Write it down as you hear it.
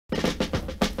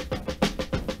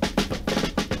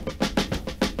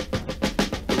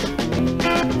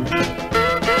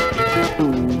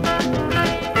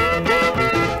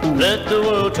Let the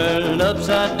world turn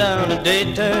upside down, the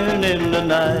day turn into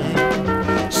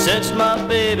night. Since my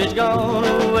baby's gone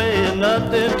away and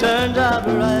nothing turns out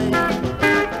right.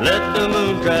 Let the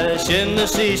moon crash in the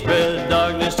sea, spread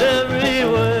darkness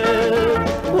everywhere.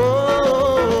 Oh,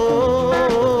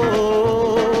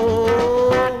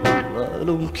 I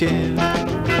don't care.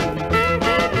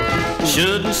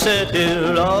 Shouldn't sit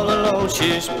here all alone,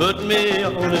 she's put me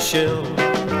on a shelf.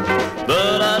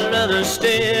 But I'd rather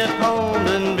stay at home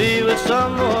than be with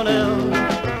someone else.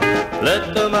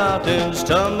 Let the mountains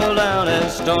tumble down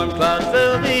as storm clouds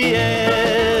fill the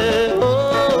air.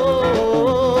 Oh,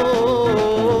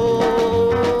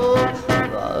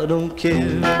 I don't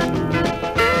care.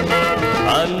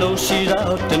 I know she's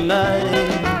out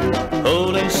tonight,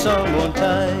 holding someone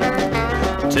tight,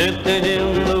 tempting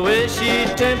him the way she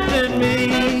tempted me.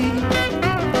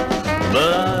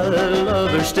 But I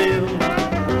love her still,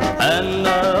 and I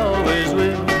always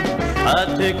will.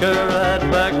 I'd take her right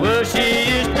back where she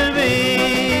used to be.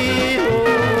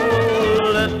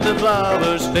 Oh, let the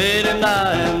flowers fade and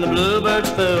die and the bluebirds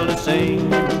fill to sing.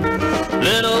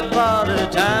 Little part of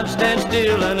time stand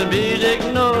still and the bees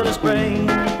ignore the spring.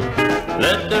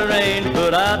 Let the rain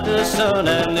put out the sun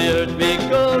and the earth be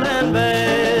cold and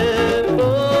bare.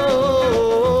 Oh,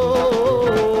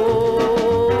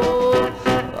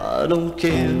 I don't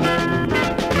care.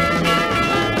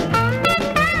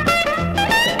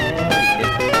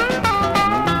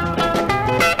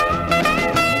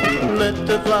 Let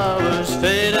the flowers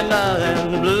fade and die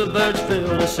and the bluebirds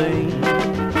fill to sing.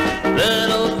 Let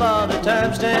old Father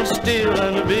Time stand still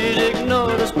and the bees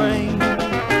ignore the spring.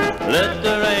 Let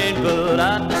the rain put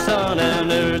out the sun and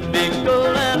the earth be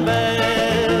cold and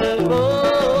bare. Oh,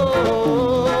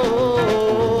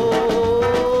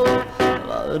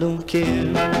 I don't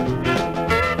care.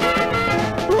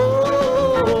 Oh,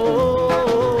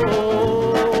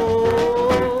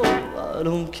 I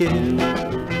don't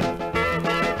care.